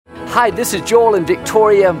Hi, this is Joel and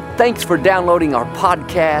Victoria. Thanks for downloading our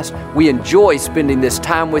podcast. We enjoy spending this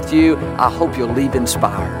time with you. I hope you'll leave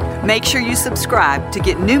inspired. Make sure you subscribe to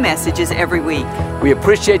get new messages every week. We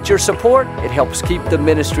appreciate your support. It helps keep the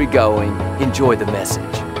ministry going. Enjoy the message.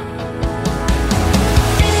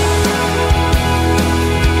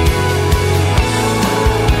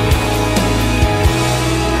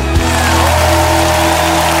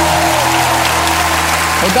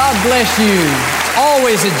 Well, God bless you.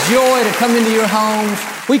 Always a joy to come into your homes.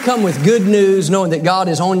 We come with good news, knowing that God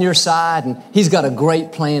is on your side and He's got a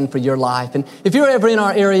great plan for your life. And if you're ever in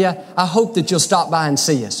our area, I hope that you'll stop by and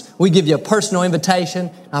see us. We give you a personal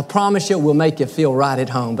invitation. I promise you, we'll make you feel right at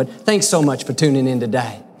home. But thanks so much for tuning in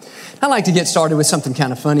today. I like to get started with something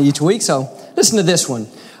kind of funny each week, so listen to this one.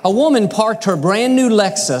 A woman parked her brand new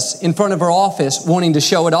Lexus in front of her office wanting to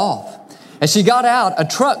show it off. As she got out, a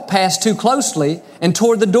truck passed too closely and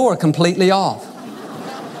tore the door completely off.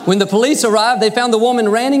 When the police arrived, they found the woman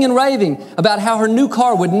ranting and raving about how her new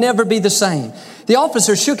car would never be the same. The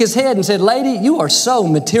officer shook his head and said, "Lady, you are so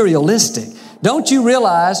materialistic. Don't you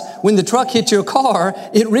realize when the truck hit your car,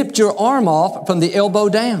 it ripped your arm off from the elbow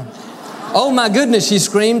down?" "Oh my goodness," she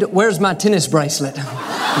screamed, "where's my tennis bracelet?"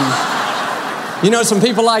 You know some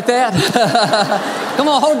people like that? Come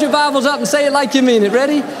on, hold your Bibles up and say it like you mean it.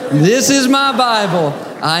 Ready? This is my Bible.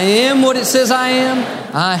 I am what it says I am.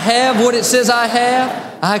 I have what it says I have.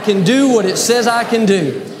 I can do what it says I can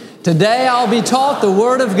do. Today I'll be taught the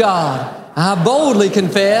Word of God. I boldly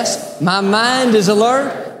confess, my mind is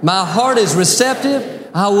alert, my heart is receptive,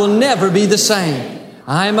 I will never be the same.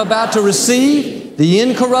 I am about to receive the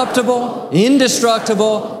incorruptible,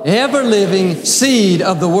 indestructible, ever-living seed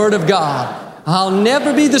of the Word of God. I'll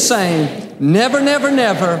never be the same. Never, never,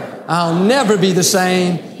 never. I'll never be the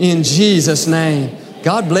same in Jesus' name.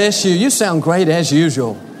 God bless you. You sound great as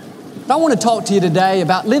usual. But I want to talk to you today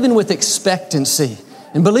about living with expectancy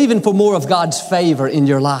and believing for more of God's favor in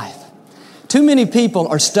your life. Too many people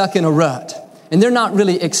are stuck in a rut and they're not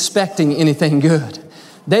really expecting anything good.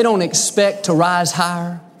 They don't expect to rise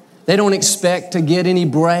higher. They don't expect to get any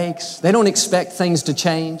breaks. They don't expect things to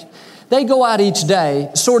change. They go out each day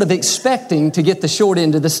sort of expecting to get the short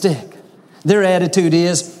end of the stick. Their attitude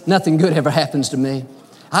is, nothing good ever happens to me.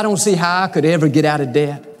 I don't see how I could ever get out of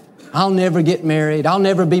debt. I'll never get married. I'll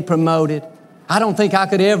never be promoted. I don't think I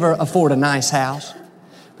could ever afford a nice house.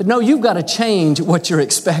 But no, you've got to change what you're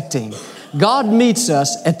expecting. God meets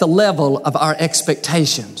us at the level of our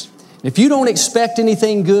expectations. If you don't expect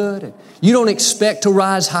anything good, you don't expect to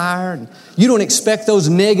rise higher, and you don't expect those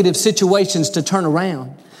negative situations to turn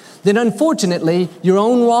around, then unfortunately, your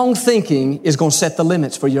own wrong thinking is going to set the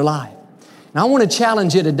limits for your life. And I want to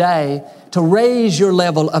challenge you today to raise your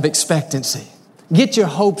level of expectancy. Get your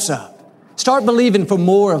hopes up. Start believing for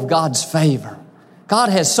more of God's favor. God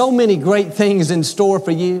has so many great things in store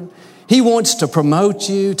for you. He wants to promote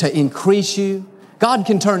you, to increase you. God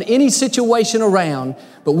can turn any situation around,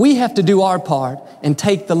 but we have to do our part and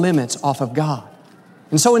take the limits off of God.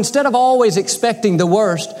 And so instead of always expecting the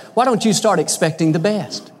worst, why don't you start expecting the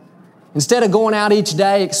best? Instead of going out each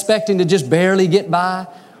day expecting to just barely get by,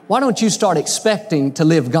 why don't you start expecting to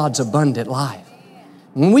live God's abundant life?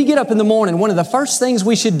 When we get up in the morning, one of the first things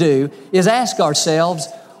we should do is ask ourselves,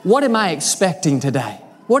 what am I expecting today?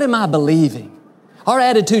 What am I believing? Our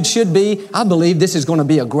attitude should be, I believe this is going to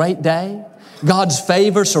be a great day. God's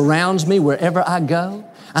favor surrounds me wherever I go.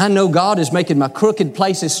 I know God is making my crooked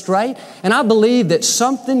places straight, and I believe that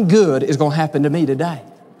something good is going to happen to me today.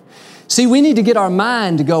 See, we need to get our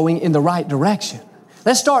mind going in the right direction.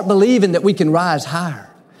 Let's start believing that we can rise higher.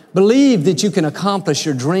 Believe that you can accomplish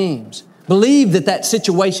your dreams. Believe that that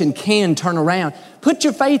situation can turn around. Put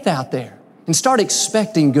your faith out there and start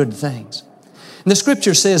expecting good things. And the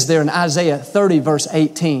scripture says there in Isaiah 30 verse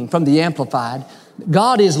 18 from the Amplified,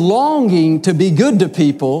 God is longing to be good to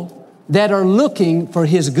people that are looking for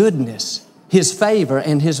His goodness, His favor,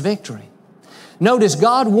 and His victory. Notice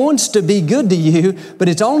God wants to be good to you, but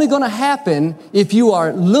it's only going to happen if you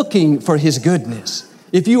are looking for His goodness,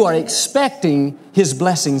 if you are expecting His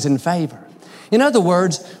blessings and favor. In other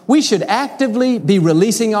words, we should actively be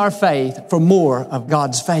releasing our faith for more of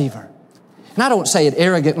God's favor. And I don't say it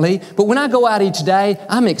arrogantly, but when I go out each day,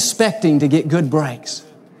 I'm expecting to get good breaks.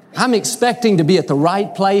 I'm expecting to be at the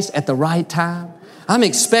right place at the right time. I'm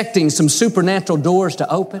expecting some supernatural doors to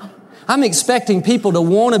open. I'm expecting people to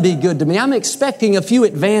want to be good to me. I'm expecting a few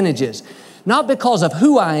advantages, not because of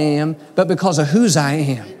who I am, but because of whose I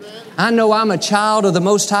am. I know I'm a child of the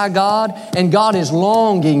Most High God, and God is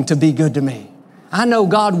longing to be good to me. I know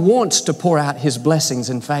God wants to pour out His blessings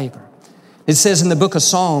and favor. It says in the book of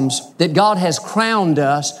Psalms that God has crowned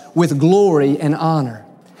us with glory and honor.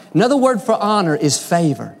 Another word for honor is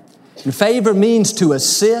favor. And favor means to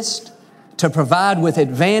assist, to provide with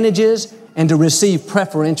advantages, and to receive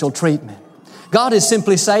preferential treatment. God is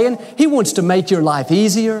simply saying He wants to make your life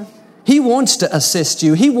easier. He wants to assist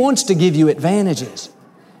you. He wants to give you advantages.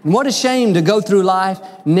 And what a shame to go through life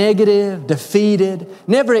negative, defeated,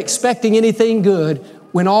 never expecting anything good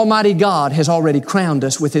when Almighty God has already crowned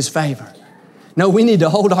us with His favor. No, we need to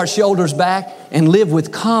hold our shoulders back and live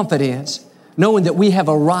with confidence, knowing that we have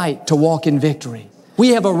a right to walk in victory. We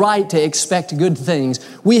have a right to expect good things.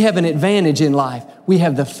 We have an advantage in life. We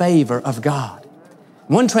have the favor of God.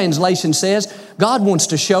 One translation says, God wants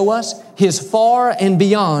to show us His far and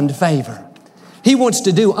beyond favor. He wants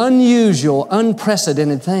to do unusual,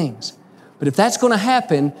 unprecedented things. But if that's going to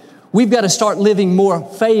happen, we've got to start living more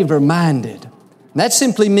favor-minded. That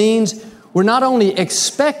simply means we're not only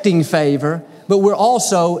expecting favor, but we're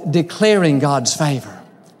also declaring God's favor.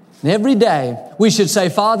 And every day we should say,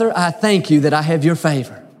 Father, I thank You that I have Your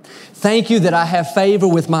favor. Thank You that I have favor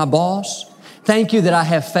with my boss. Thank You that I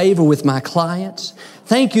have favor with my clients.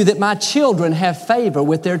 Thank You that my children have favor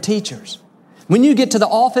with their teachers. When you get to the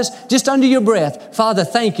office, just under your breath, Father,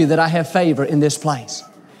 thank You that I have favor in this place.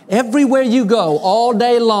 Everywhere you go, all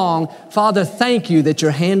day long, Father, thank You that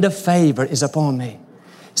Your hand of favor is upon me.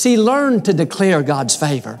 See, learn to declare God's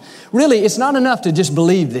favor. Really, it's not enough to just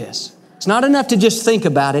believe this. It's not enough to just think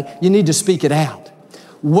about it. You need to speak it out.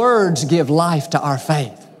 Words give life to our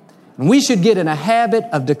faith. And we should get in a habit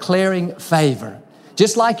of declaring favor.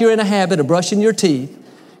 Just like you're in a habit of brushing your teeth,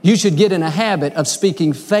 you should get in a habit of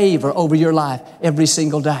speaking favor over your life every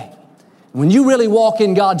single day. When you really walk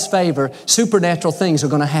in God's favor, supernatural things are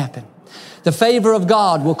going to happen. The favor of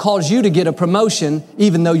God will cause you to get a promotion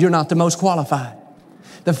even though you're not the most qualified.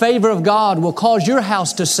 The favor of God will cause your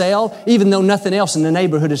house to sell even though nothing else in the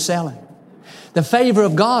neighborhood is selling. The favor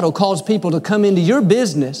of God will cause people to come into your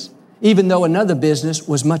business even though another business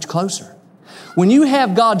was much closer. When you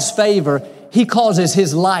have God's favor, He causes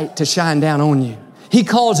His light to shine down on you. He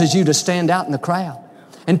causes you to stand out in the crowd.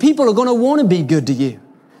 And people are going to want to be good to you.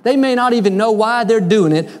 They may not even know why they're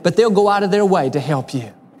doing it, but they'll go out of their way to help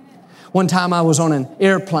you. One time I was on an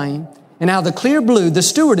airplane, and out of the clear blue, the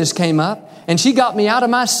stewardess came up, and she got me out of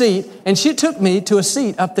my seat, and she took me to a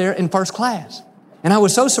seat up there in first class. And I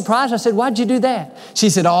was so surprised. I said, why'd you do that? She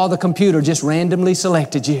said, oh, the computer just randomly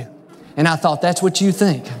selected you. And I thought, that's what you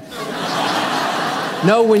think.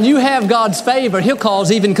 No, when you have God's favor, He'll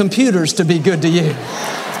cause even computers to be good to you.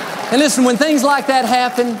 And listen, when things like that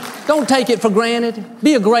happen, don't take it for granted.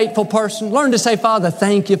 Be a grateful person. Learn to say, Father,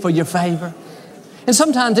 thank You for Your favor. And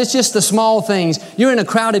sometimes it's just the small things. You're in a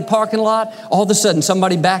crowded parking lot, all of a sudden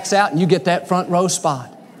somebody backs out and you get that front row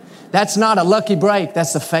spot. That's not a lucky break.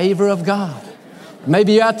 That's the favor of God.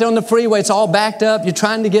 Maybe you're out there on the freeway, it's all backed up, you're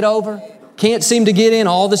trying to get over, can't seem to get in,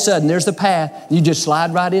 all of a sudden there's the path, you just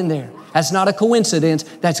slide right in there. That's not a coincidence,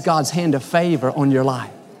 that's God's hand of favor on your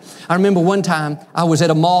life. I remember one time I was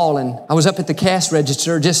at a mall and I was up at the cash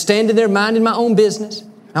register just standing there minding my own business.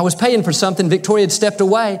 I was paying for something, Victoria had stepped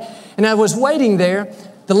away, and I was waiting there.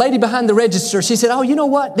 The lady behind the register, she said, oh, you know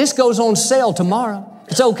what, this goes on sale tomorrow.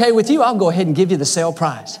 If it's okay with you, I'll go ahead and give you the sale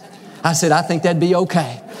price. I said, I think that'd be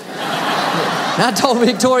okay. And I told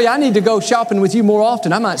Victoria, I need to go shopping with you more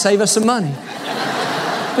often. I might save us some money.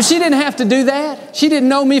 But she didn't have to do that. She didn't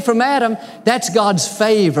know me from Adam. That's God's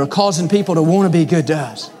favor causing people to want to be good to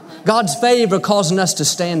us. God's favor causing us to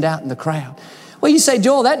stand out in the crowd. Well, you say,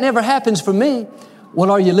 Joel, that never happens for me.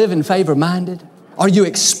 Well, are you living favor-minded? Are you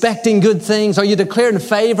expecting good things? Are you declaring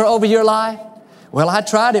favor over your life? Well, I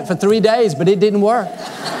tried it for 3 days, but it didn't work.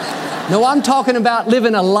 No, I'm talking about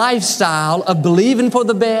living a lifestyle of believing for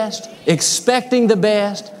the best, expecting the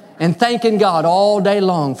best, and thanking God all day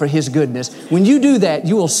long for His goodness. When you do that,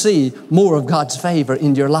 you will see more of God's favor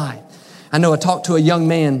in your life. I know I talked to a young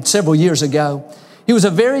man several years ago. He was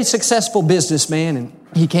a very successful businessman, and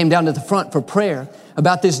he came down to the front for prayer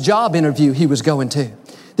about this job interview he was going to.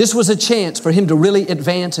 This was a chance for him to really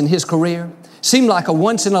advance in his career. Seemed like a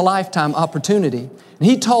once-in-a-lifetime opportunity. And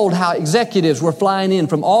he told how executives were flying in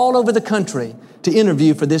from all over the country to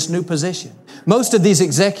interview for this new position. Most of these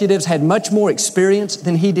executives had much more experience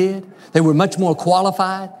than he did. They were much more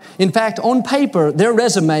qualified. In fact, on paper, their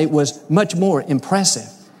resume was much more impressive.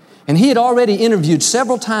 And he had already interviewed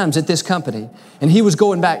several times at this company, and he was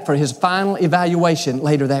going back for his final evaluation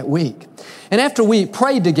later that week. And after we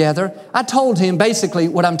prayed together, I told him basically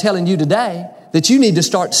what I'm telling you today, that you need to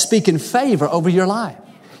start speaking favor over your life.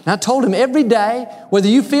 And I told him every day, whether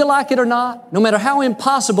you feel like it or not, no matter how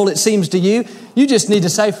impossible it seems to you, you just need to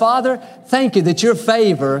say, Father, thank You that Your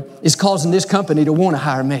favor is causing this company to want to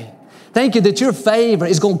hire me. Thank You that Your favor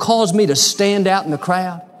is going to cause me to stand out in the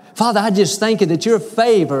crowd. Father, I just thank you that your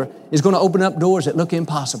favor is going to open up doors that look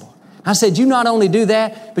impossible. I said, you not only do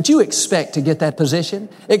that, but you expect to get that position,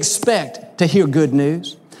 expect to hear good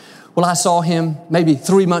news. Well, I saw him maybe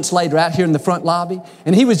 3 months later out here in the front lobby,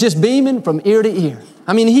 and he was just beaming from ear to ear.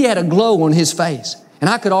 I mean, he had a glow on his face, and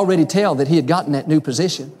I could already tell that he had gotten that new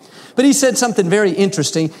position. But he said something very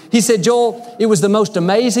interesting. He said, Joel, it was the most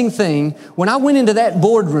amazing thing. When I went into that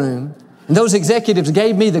boardroom and those executives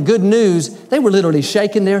gave me the good news, they were literally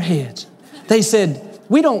shaking their heads. They said,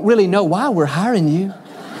 we don't really know why we're hiring you.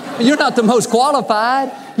 You're not the most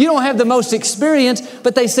qualified. You don't have the most experience.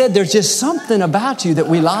 But they said, there's just something about you that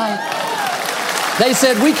we like. They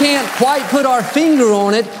said, we can't quite put our finger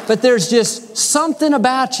on it, but there's just something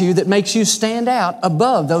about you that makes you stand out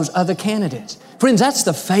above those other candidates. Friends, that's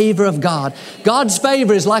the favor of God. God's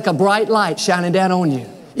favor is like a bright light shining down on you.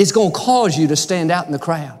 It's going to cause you to stand out in the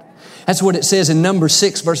crowd. That's what it says in Numbers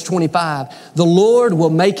 6, verse 25. The Lord will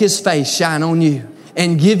make His face shine on you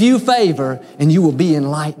and give you favor, and you will be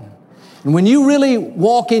enlightened. And when you really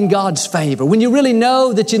walk in God's favor, when you really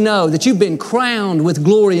know that you've been crowned with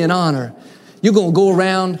glory and honor, you're going to go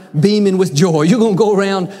around beaming with joy. You're going to go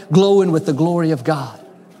around glowing with the glory of God.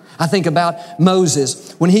 I think about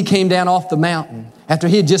Moses when he came down off the mountain after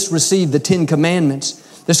he had just received the 10 Commandments.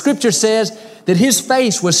 The scripture says that his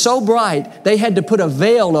face was so bright they had to put a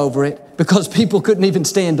veil over it because people couldn't even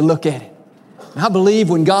stand to look at it. And I believe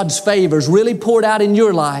when God's favor is really poured out in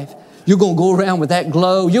your life, you're going to go around with that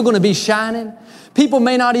glow. You're going to be shining. People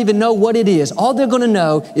may not even know what it is. All they're going to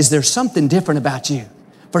know is there's something different about you.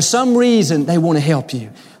 For some reason, they want to help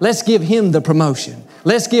you. Let's give him the promotion.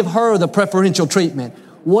 Let's give her the preferential treatment.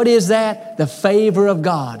 What is that? The favor of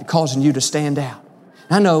God causing you to stand out.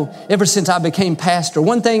 I know ever since I became pastor,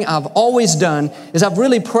 one thing I've always done is I've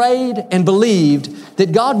really prayed and believed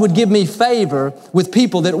that God would give me favor with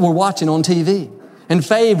people that were watching on TV and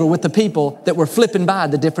favor with the people that were flipping by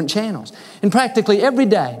the different channels. And practically every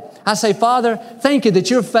day, I say, Father, thank you that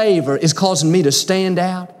your favor is causing me to stand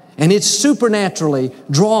out, and it's supernaturally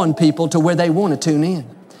drawing people to where they want to tune in.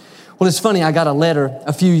 Well, it's funny, I got a letter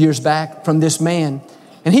a few years back from this man,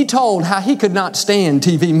 and he told how he could not stand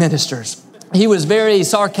TV ministers. He was very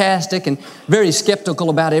sarcastic and very skeptical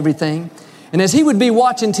about everything. And as he would be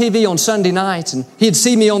watching TV on Sunday nights and he'd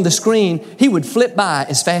see me on the screen, he would flip by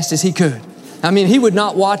as fast as he could. I mean, he would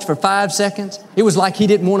not watch for 5 seconds. It was like he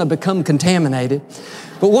didn't want to become contaminated.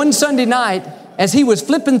 But one Sunday night, as he was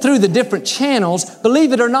flipping through the different channels,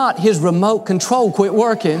 believe it or not, his remote control quit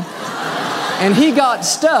working. And he got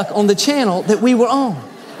stuck on the channel that we were on.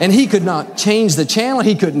 And he could not change the channel.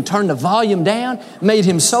 He couldn't turn the volume down. Made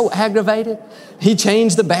him so aggravated. He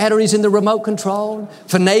changed the batteries in the remote control,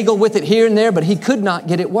 finagled with it here and there, but he could not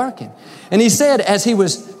get it working. And he said as he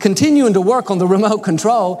was continuing to work on the remote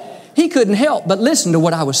control, he couldn't help but listen to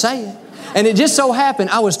what I was saying. And it just so happened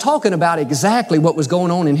I was talking about exactly what was going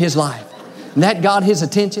on in his life. And that got his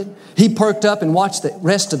attention. He perked up and watched the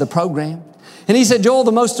rest of the program. And he said, Joel,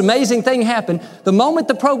 the most amazing thing happened. The moment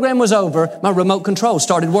the program was over, my remote control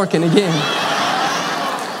started working again.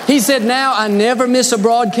 He said, now I never miss a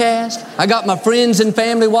broadcast. I got my friends and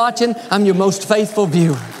family watching. I'm your most faithful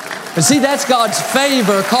viewer. But see, that's God's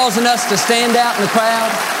favor causing us to stand out in the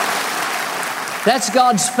crowd. That's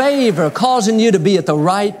God's favor causing you to be at the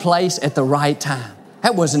right place at the right time.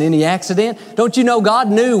 That wasn't any accident. Don't you know God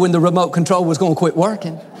knew when the remote control was going to quit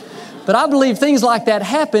working? But I believe things like that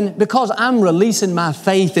happen because I'm releasing my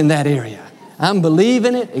faith in that area. I'm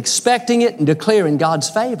believing it, expecting it, and declaring God's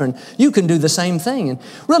favor. And you can do the same thing. And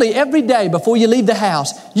really, every day before you leave the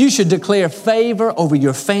house, you should declare favor over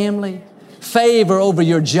your family, favor over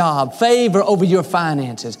your job, favor over your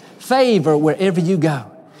finances, favor wherever you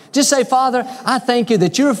go. Just say, Father, I thank you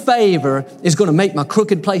that your favor is going to make my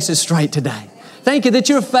crooked places straight today. Thank you that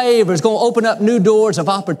your favor is going to open up new doors of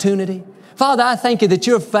opportunity. Father, I thank you that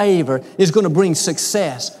your favor is going to bring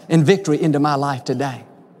success and victory into my life today.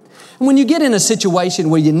 And when you get in a situation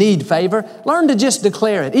where you need favor, learn to just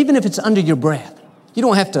declare it, even if it's under your breath. You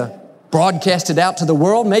don't have to broadcast it out to the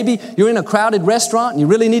world. Maybe you're in a crowded restaurant and you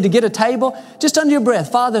really need to get a table. Just under your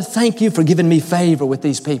breath, Father, thank you for giving me favor with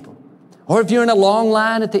these people. Or if you're in a long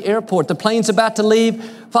line at the airport, the plane's about to leave,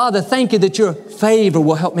 Father, thank you that your favor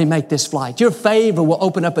will help me make this flight. Your favor will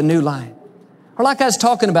open up a new line. Or like I was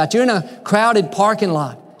talking about, you're in a crowded parking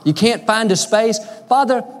lot. You can't find a space.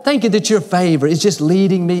 Father, thank you that your favor is just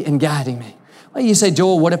leading me and guiding me. Well, you say,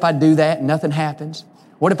 Joel, what if I do that and nothing happens?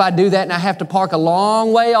 What if I do that and I have to park a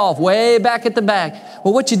long way off, way back at the back?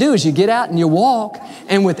 Well, what you do is you get out and you walk,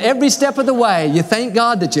 and with every step of the way, you thank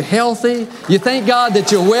God that you're healthy. You thank God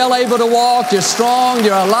that you're well able to walk, you're strong,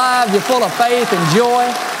 you're alive, you're full of faith and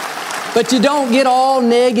joy. But you don't get all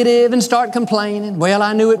negative and start complaining. Well,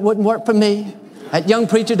 I knew it wouldn't work for me. That young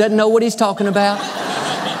preacher doesn't know what he's talking about.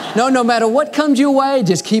 No matter what comes your way,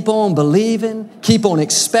 just keep on believing, keep on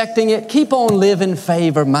expecting it, keep on living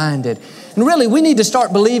favor-minded. And really, we need to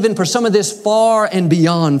start believing for some of this far and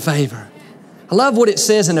beyond favor. I love what it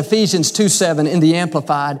says in Ephesians 2:7 in the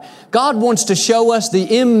Amplified. God wants to show us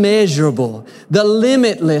the immeasurable, the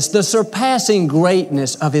limitless, the surpassing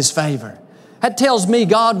greatness of His favor. That tells me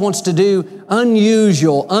God wants to do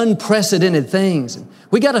unusual, unprecedented things.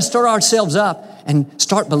 We got to stir ourselves up and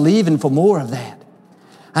start believing for more of that.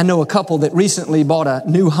 I know a couple that recently bought a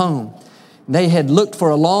new home. They had looked for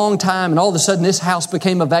a long time, and all of a sudden this house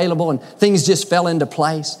became available and things just fell into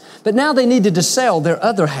place. But now they needed to sell their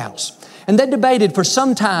other house. And they debated for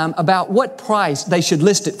some time about what price they should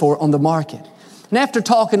list it for on the market. And after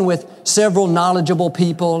talking with several knowledgeable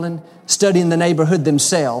people and studying the neighborhood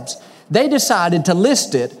themselves, they decided to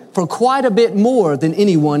list it for quite a bit more than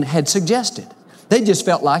anyone had suggested. They just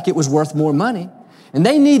felt like it was worth more money. And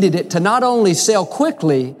they needed it to not only sell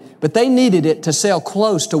quickly, but they needed it to sell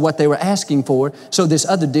close to what they were asking for so this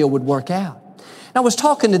other deal would work out. And I was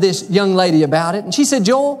talking to this young lady about it, and she said,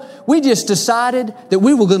 Joel, we just decided that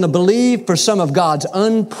we were going to believe for some of God's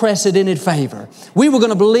unprecedented favor. We were going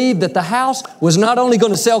to believe that the house was not only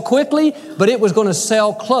going to sell quickly, but it was going to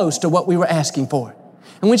sell close to what we were asking for.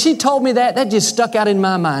 And when she told me that, that just stuck out in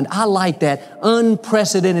my mind. I like that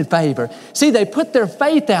unprecedented favor. See, they put their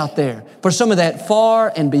faith out there for some of that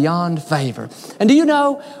far and beyond favor. And do you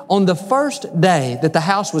know, on the first day that the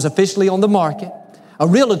house was officially on the market, a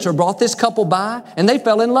realtor brought this couple by and they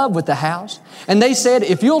fell in love with the house. And they said,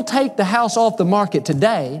 if you'll take the house off the market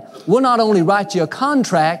today, we'll not only write you a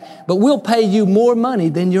contract, but we'll pay you more money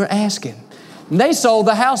than you're asking. And they sold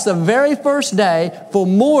the house the very first day for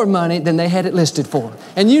more money than they had it listed for.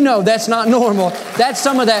 And you know that's not normal. That's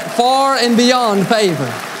some of that far and beyond favor.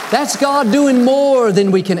 That's God doing more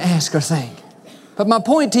than we can ask or think. But my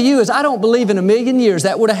point to you is I don't believe in a million years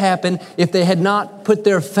that would have happened if they had not put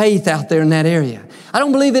their faith out there in that area. I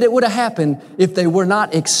don't believe that it would have happened if they were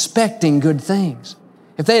not expecting good things.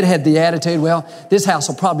 If they had had the attitude, well, this house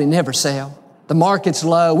will probably never sell. The market's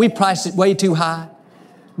low. We priced it way too high.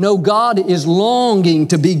 No, God is longing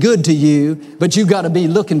to be good to you, but you've got to be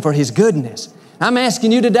looking for His goodness. I'm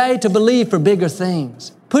asking you today to believe for bigger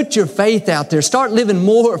things. Put your faith out there. Start living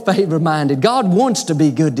more favor-minded. God wants to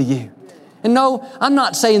be good to you. And no, I'm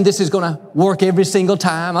not saying this is going to work every single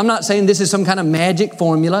time. I'm not saying this is some kind of magic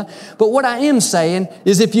formula. But what I am saying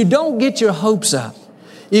is if you don't get your hopes up,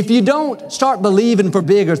 if you don't start believing for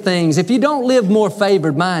bigger things, if you don't live more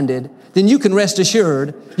favored-minded, then you can rest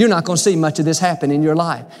assured you're not going to see much of this happen in your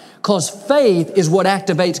life. Because faith is what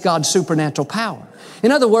activates God's supernatural power.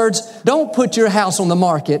 In other words, don't put your house on the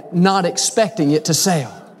market not expecting it to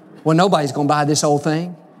sell. Well, nobody's going to buy this old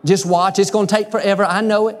thing. Just watch. It's going to take forever. I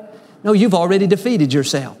know it. No, you've already defeated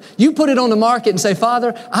yourself. You put it on the market and say,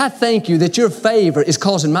 Father, I thank you that your favor is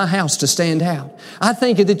causing my house to stand out. I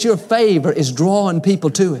thank you that your favor is drawing people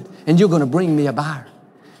to it, and you're going to bring me a buyer.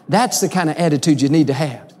 That's the kind of attitude you need to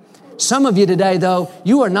have. Some of you today, though,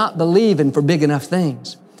 you are not believing for big enough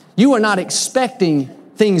things. You are not expecting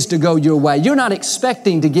things to go your way. You're not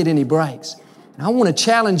expecting to get any breaks. And I want to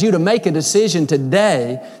challenge you to make a decision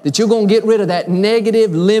today that you're going to get rid of that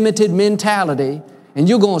negative, limited mentality, and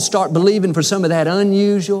you're going to start believing for some of that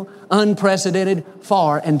unusual, unprecedented,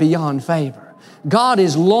 far and beyond favor. God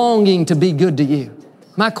is longing to be good to you.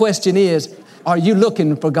 My question is, are you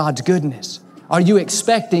looking for God's goodness? Are you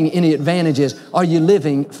expecting any advantages? Are you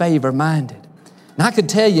living favor-minded? And I could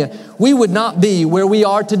tell you, we would not be where we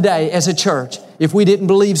are today as a church if we didn't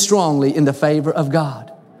believe strongly in the favor of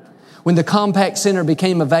God. When the Compact Center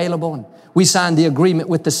became available and we signed the agreement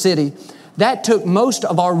with the city, that took most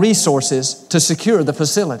of our resources to secure the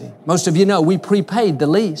facility. Most of you know we prepaid the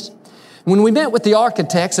lease. When we met with the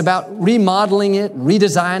architects about remodeling it, and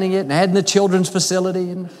redesigning it, and adding the children's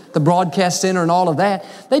facility and the broadcast center and all of that,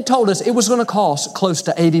 they told us it was going to cost close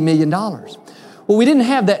to $80 million. Well, we didn't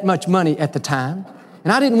have that much money at the time,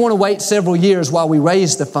 and I didn't want to wait several years while we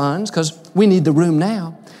raised the funds because we need the room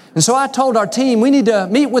now. And so I told our team we need to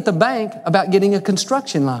meet with the bank about getting a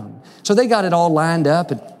construction loan. So they got it all lined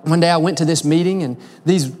up, and one day I went to this meeting, and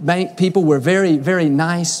these bank people were very, very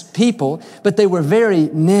nice people, but they were very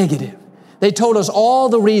negative. They told us all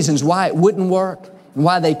the reasons why it wouldn't work and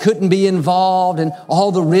why they couldn't be involved and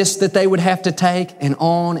all the risks that they would have to take and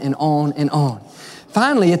on and on and on.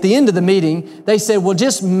 Finally, at the end of the meeting, they said, well,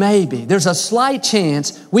 just maybe there's a slight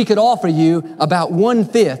chance we could offer you about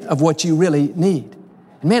 1/5 of what you really need.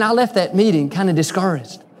 And man, I left that meeting kind of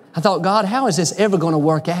discouraged. I thought, God, how is this ever going to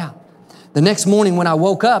work out? The next morning when I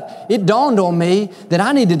woke up, it dawned on me that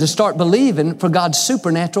I needed to start believing for God's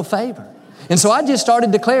supernatural favor. And so I just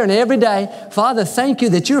started declaring every day, Father, thank you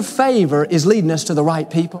that your favor is leading us to the right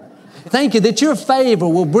people. Thank you that your favor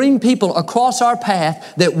will bring people across our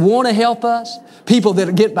path that want to help us, people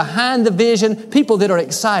that get behind the vision, people that are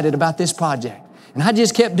excited about this project. And I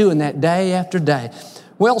just kept doing that day after day.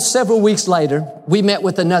 Well, several weeks later, we met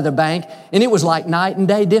with another bank, and it was like night and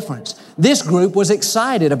day difference. This group was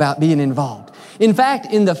excited about being involved. In fact,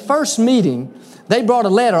 in the first meeting, they brought a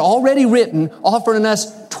letter already written offering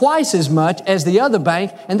us twice as much as the other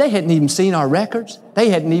bank, and they hadn't even seen our records. They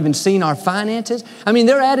hadn't even seen our finances. I mean,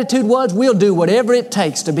 their attitude was, we'll do whatever it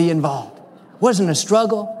takes to be involved. It wasn't a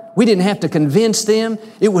struggle. We didn't have to convince them.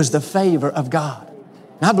 It was the favor of God.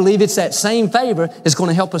 And I believe it's that same favor that's going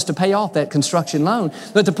to help us to pay off that construction loan.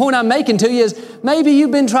 But the point I'm making to you is maybe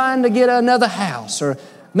you've been trying to get another house, or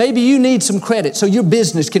maybe you need some credit so your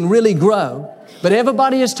business can really grow. But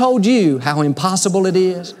everybody has told you how impossible it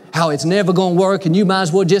is, how it's never going to work, and you might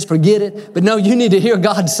as well just forget it. But no, you need to hear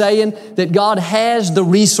God saying that God has the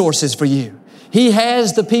resources for you. He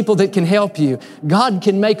has the people that can help you. God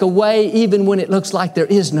can make a way even when it looks like there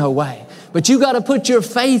is no way. But you got to put your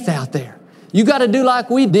faith out there. You got to do like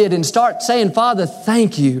we did and start saying, Father,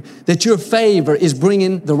 thank you that your favor is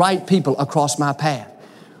bringing the right people across my path.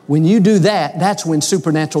 When you do that, that's when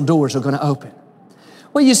supernatural doors are going to open.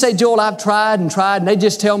 Well, you say, Joel, I've tried, and they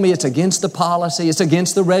just tell me it's against the policy, it's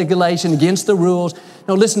against the regulation, against the rules.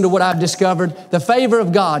 No, listen to what I've discovered. The favor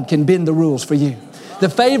of God can bend the rules for you. The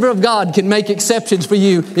favor of God can make exceptions for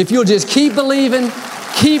you if you'll just keep believing,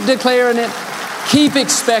 keep declaring it, keep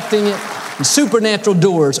expecting it. And supernatural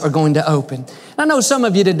doors are going to open. I know some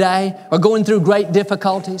of you today are going through great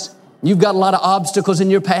difficulties. You've got a lot of obstacles in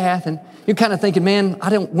your path, and you're kind of thinking, man, I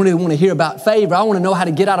don't really want to hear about favor. I want to know how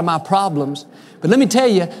to get out of my problems. But let me tell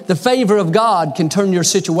you, the favor of God can turn your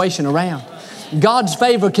situation around. God's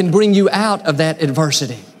favor can bring you out of that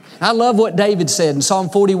adversity. I love what David said in Psalm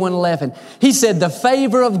 41:11. He said, the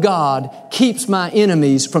favor of God keeps my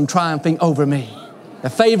enemies from triumphing over me. The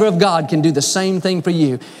favor of God can do the same thing for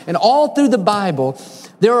you. And all through the Bible,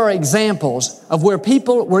 there are examples of where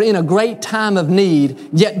people were in a great time of need,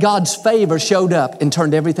 yet God's favor showed up and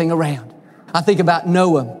turned everything around. I think about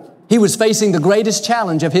Noah. He was facing the greatest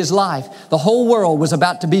challenge of his life. The whole world was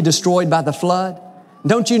about to be destroyed by the flood.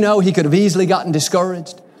 Don't you know he could have easily gotten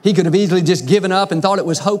discouraged? He could have easily just given up and thought it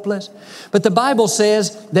was hopeless. But the Bible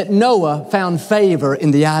says that Noah found favor in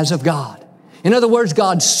the eyes of God. In other words,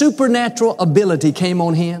 God's supernatural ability came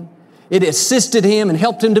on him. It assisted him and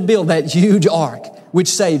helped him to build that huge ark, which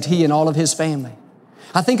saved he and all of his family.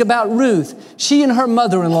 I think about Ruth. She and her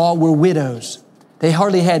mother-in-law were widows. They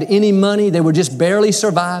hardly had any money. They were just barely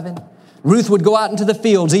surviving. Ruth would go out into the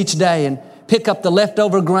fields each day and pick up the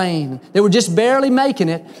leftover grain. They were just barely making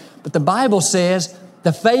it. But the Bible says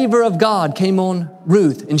the favor of God came on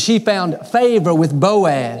Ruth, and she found favor with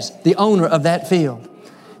Boaz, the owner of that field.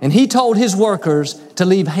 And he told his workers to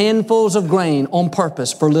leave handfuls of grain on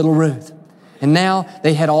purpose for little Ruth. And now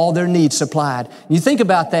they had all their needs supplied. You think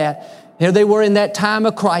about that. Here they were in that time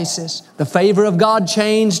of crisis. The favor of God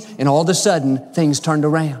changed, and all of a sudden, things turned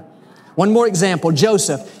around. One more example,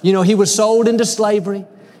 Joseph. You know, he was sold into slavery.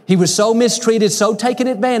 He was so mistreated, so taken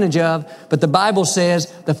advantage of. But the Bible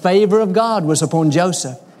says the favor of God was upon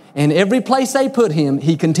Joseph. And every place they put him,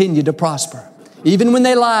 he continued to prosper. Even when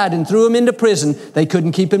they lied and threw him into prison, they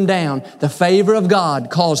couldn't keep him down. The favor of God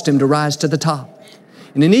caused him to rise to the top.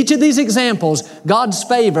 And in each of these examples, God's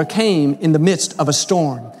favor came in the midst of a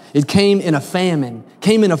storm. It came in a famine,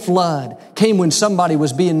 came in a flood, came when somebody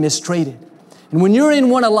was being mistreated. And when you're in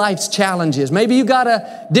one of life's challenges, maybe you got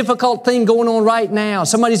a difficult thing going on right now,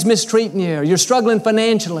 somebody's mistreating you, or you're struggling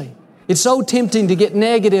financially. It's so tempting to get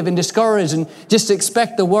negative and discouraged and just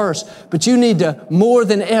expect the worst. But you need to more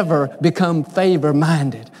than ever become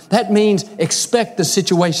favor-minded. That means expect the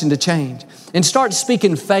situation to change and start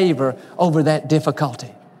speaking favor over that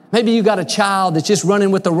difficulty. Maybe you got a child that's just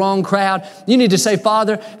running with the wrong crowd. You need to say,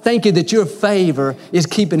 Father, thank you that your favor is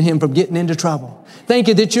keeping him from getting into trouble. Thank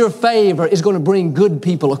you that your favor is going to bring good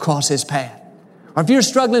people across his path. Or if you're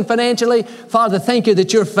struggling financially, Father, thank you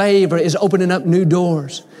that your favor is opening up new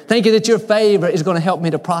doors. Thank you that your favor is going to help me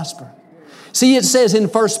to prosper. See, it says in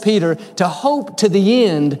 1 Peter to hope to the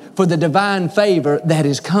end for the divine favor that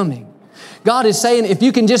is coming. God is saying if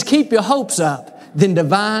you can just keep your hopes up, then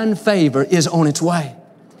divine favor is on its way.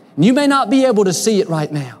 And you may not be able to see it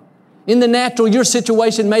right now. In the natural, your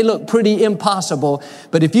situation may look pretty impossible,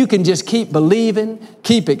 but if you can just keep believing,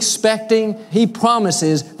 keep expecting, He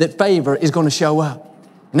promises that favor is going to show up.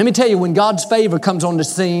 And let me tell you, when God's favor comes on the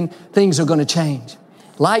scene, things are going to change.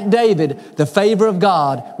 Like David, the favor of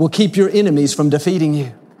God will keep your enemies from defeating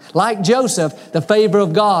you. Like Joseph, the favor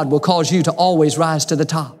of God will cause you to always rise to the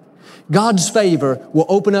top. God's favor will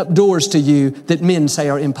open up doors to you that men say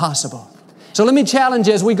are impossible. So let me challenge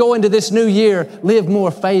you as we go into this new year, live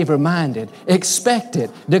more favor-minded. Expect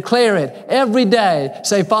it. Declare it every day.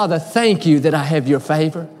 Say, Father, thank you that I have your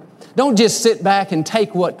favor. Don't just sit back and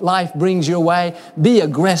take what life brings your way. Be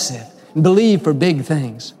aggressive and believe for big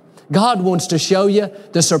things. God wants to show you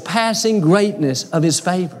the surpassing greatness of His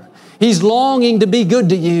favor. He's longing to be good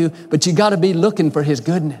to you, but you got to be looking for His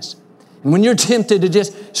goodness. And when you're tempted to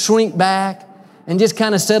just shrink back and just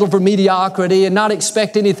kind of settle for mediocrity and not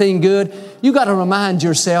expect anything good, you got to remind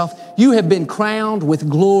yourself you have been crowned with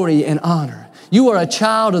glory and honor. You are a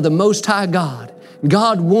child of the Most High God.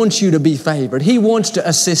 God wants you to be favored. He wants to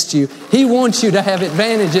assist you. He wants you to have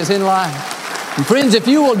advantages in life. And friends, if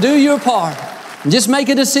you will do your part, and just make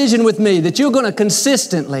a decision with me that you're going to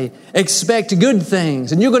consistently expect good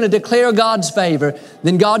things and you're going to declare God's favor,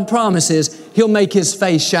 then God promises He'll make His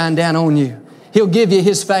face shine down on you. He'll give you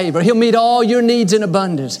His favor. He'll meet all your needs in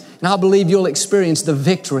abundance. And I believe you'll experience the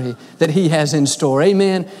victory that He has in store.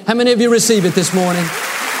 Amen. How many of you receive it this morning?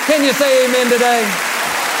 Can you say amen today?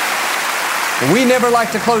 We never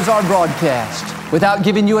like to close our broadcast without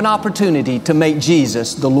giving you an opportunity to make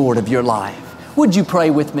Jesus the Lord of your life. Would you pray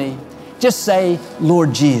with me? Just say,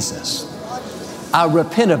 Lord Jesus, I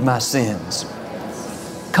repent of my sins.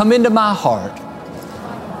 Come into my heart.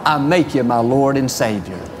 I make you my Lord and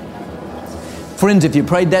Savior. Friends, if you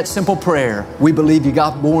prayed that simple prayer, we believe you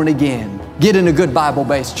got born again. Get in a good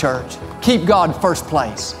Bible-based church. Keep God first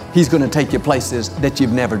place. He's going to take you places that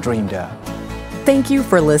you've never dreamed of. Thank you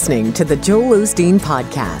for listening to the Joel Osteen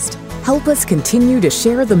Podcast. Help us continue to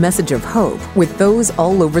share the message of hope with those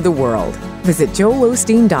all over the world. Visit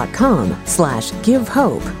joelosteen.com/give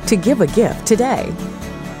hope to give a gift today.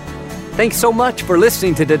 Thanks so much for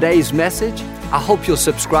listening to today's message. I hope you'll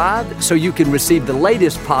subscribe so you can receive the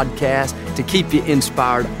latest podcast to keep you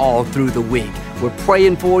inspired all through the week. We're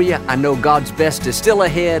praying for you. I know God's best is still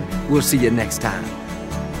ahead. We'll see you next time.